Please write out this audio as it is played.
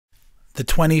The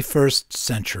 21st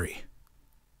Century.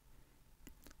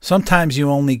 Sometimes you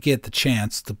only get the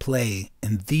chance to play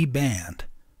in the band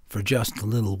for just a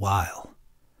little while.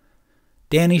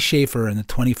 Danny Shafer in the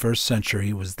 21st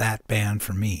Century was that band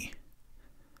for me.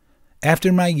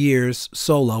 After my years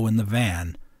solo in the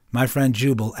van, my friend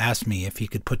Jubal asked me if he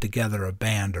could put together a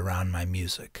band around my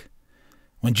music.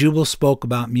 When Jubal spoke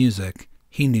about music,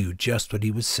 he knew just what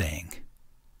he was saying.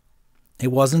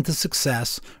 It wasn't the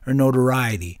success or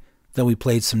notoriety, though we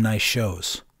played some nice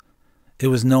shows. It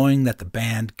was knowing that the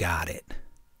band got it.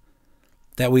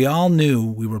 That we all knew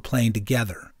we were playing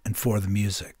together and for the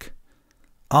music.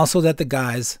 Also that the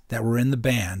guys that were in the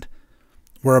band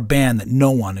were a band that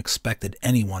no one expected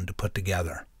anyone to put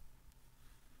together.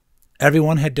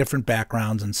 Everyone had different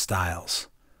backgrounds and styles.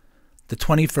 The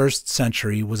 21st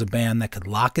Century was a band that could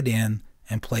lock it in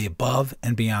and play above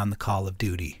and beyond the call of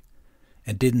duty,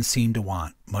 and didn't seem to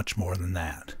want much more than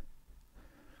that.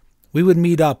 We would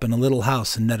meet up in a little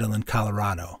house in Nederland,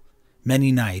 Colorado, many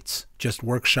nights just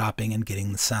workshopping and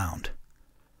getting the sound.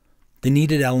 The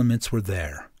needed elements were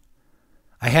there.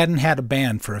 I hadn't had a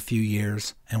band for a few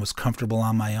years and was comfortable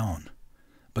on my own.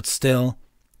 But still,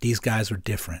 these guys were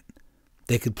different.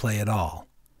 They could play it all.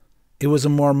 It was a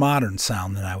more modern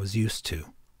sound than I was used to.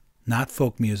 Not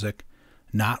folk music,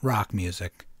 not rock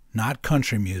music, not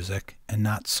country music, and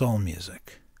not soul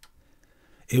music.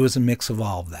 It was a mix of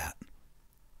all of that.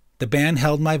 The band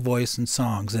held my voice and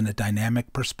songs in a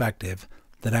dynamic perspective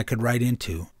that I could write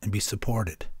into and be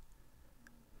supported.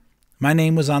 My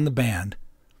name was on the band,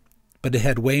 but it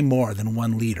had way more than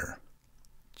one leader.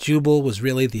 Jubal was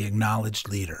really the acknowledged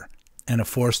leader and a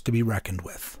force to be reckoned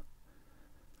with.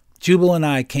 Jubal and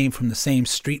I came from the same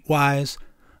streetwise,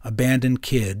 abandoned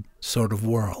kid sort of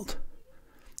world.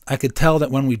 I could tell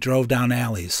that when we drove down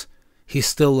alleys, he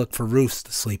still looked for roofs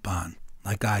to sleep on,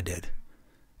 like I did.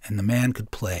 And the man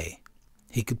could play.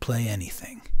 He could play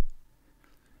anything.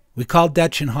 We called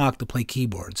Detch and Hawk to play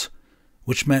keyboards,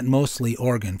 which meant mostly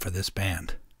organ for this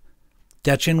band.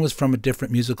 Detchen was from a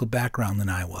different musical background than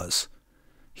I was.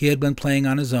 He had been playing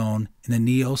on his own in a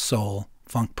neo-soul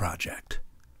funk project.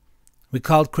 We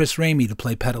called Chris Ramey to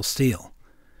play pedal steel.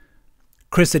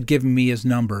 Chris had given me his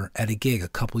number at a gig a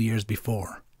couple years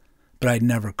before, but I'd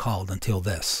never called until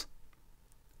this.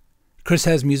 Chris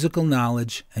has musical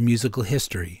knowledge and musical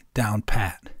history down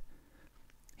pat.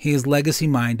 He is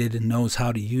legacy-minded and knows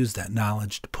how to use that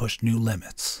knowledge to push new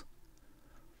limits.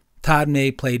 Todd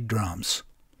May played drums.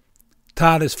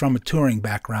 Todd is from a touring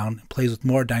background and plays with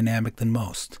more dynamic than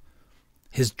most.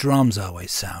 His drums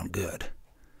always sound good.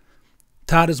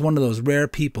 Todd is one of those rare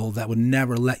people that would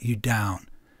never let you down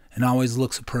and always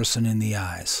looks a person in the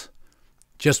eyes.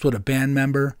 Just what a band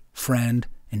member, friend,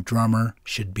 and drummer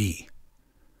should be.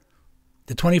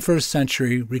 The 21st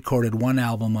Century recorded one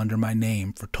album under my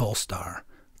name for Tolstar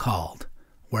called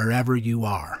Wherever You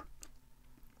Are.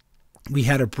 We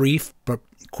had a brief but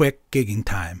quick gigging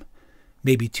time,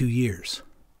 maybe 2 years.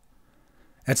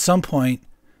 At some point,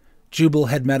 Jubal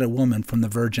had met a woman from the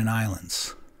Virgin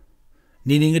Islands.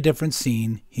 Needing a different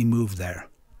scene, he moved there.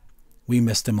 We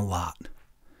missed him a lot.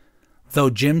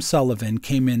 Though Jim Sullivan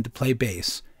came in to play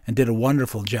bass and did a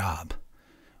wonderful job,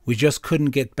 we just couldn't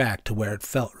get back to where it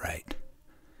felt right.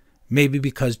 Maybe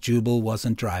because Jubal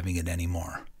wasn't driving it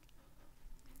anymore.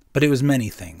 But it was many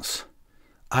things.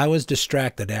 I was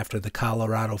distracted after the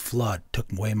Colorado flood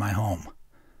took away my home.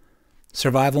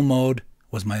 Survival mode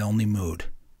was my only mood.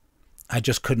 I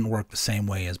just couldn't work the same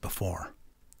way as before.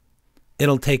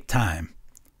 It'll take time,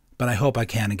 but I hope I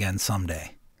can again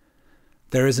someday.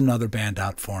 There is another band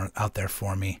out there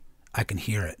for me. I can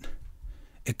hear it.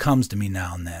 It comes to me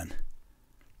now and then.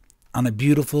 On a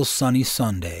beautiful sunny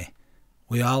Sunday,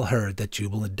 we all heard that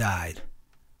Jubal had died.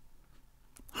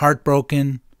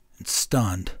 Heartbroken and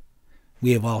stunned,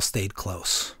 we have all stayed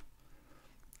close.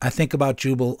 I think about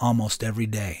Jubal almost every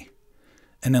day,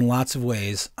 and in lots of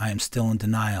ways I am still in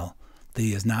denial that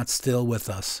he is not still with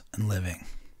us and living.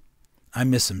 I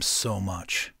miss him so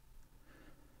much.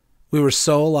 We were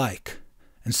so alike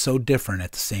and so different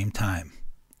at the same time.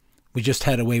 We just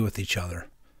had a way with each other.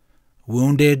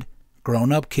 Wounded,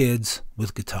 grown-up kids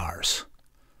with guitars.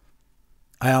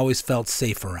 I always felt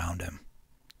safe around him.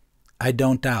 I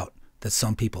don't doubt that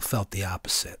some people felt the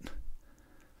opposite.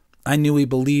 I knew he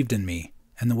believed in me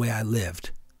and the way I lived.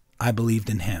 I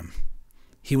believed in him.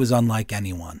 He was unlike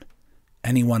anyone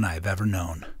I've ever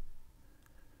known.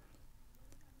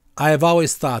 I have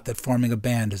always thought that forming a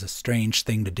band is a strange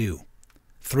thing to do.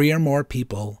 3 or more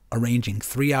people arranging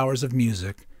 3 hours of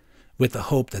music with the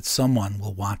hope that someone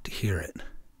will want to hear it.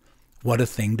 What a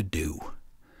thing to do.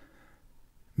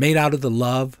 Made out of the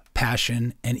love,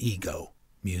 passion, and ego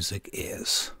music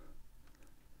is.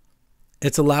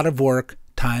 It's a lot of work,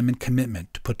 time, and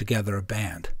commitment to put together a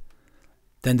band.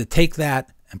 Then to take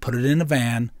that and put it in a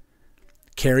van,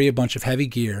 carry a bunch of heavy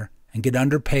gear, and get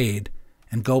underpaid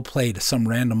and go play to some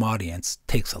random audience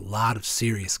takes a lot of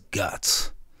serious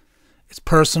guts. It's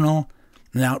personal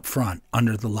and out front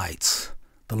under the lights,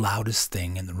 the loudest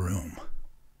thing in the room.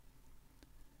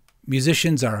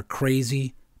 Musicians are a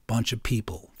crazy bunch of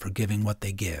people for giving what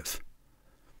they give.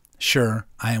 Sure,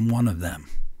 I am one of them.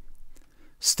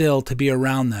 Still, to be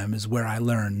around them is where I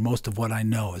learn most of what I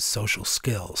know as social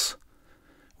skills.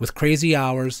 With crazy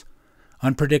hours,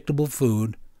 unpredictable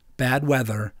food, bad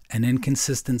weather, and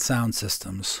inconsistent sound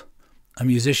systems, a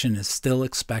musician is still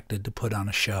expected to put on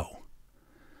a show.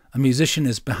 A musician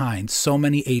is behind so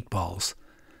many 8 balls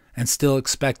and still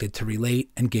expected to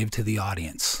relate and give to the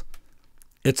audience.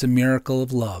 It's a miracle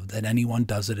of love that anyone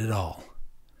does it at all.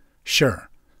 Sure,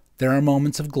 there are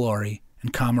moments of glory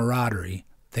and camaraderie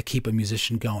that keep a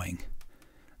musician going.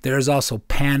 There is also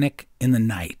panic in the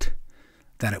night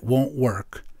that it won't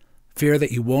work, fear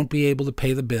that you won't be able to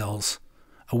pay the bills,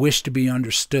 a wish to be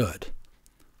understood,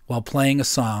 while playing a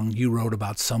song you wrote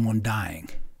about someone dying.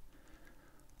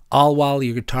 All while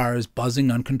your guitar is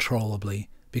buzzing uncontrollably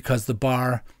because the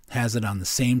bar has it on the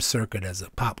same circuit as a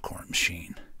popcorn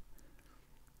machine.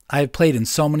 I have played in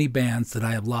so many bands that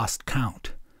I have lost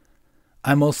count.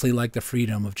 I mostly like the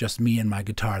freedom of just me and my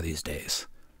guitar these days.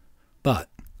 But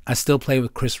I still play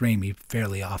with Chris Ramey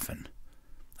fairly often.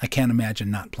 I can't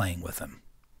imagine not playing with him.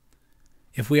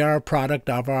 If we are a product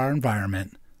of our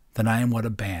environment, then I am what a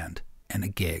band and a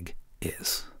gig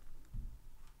is.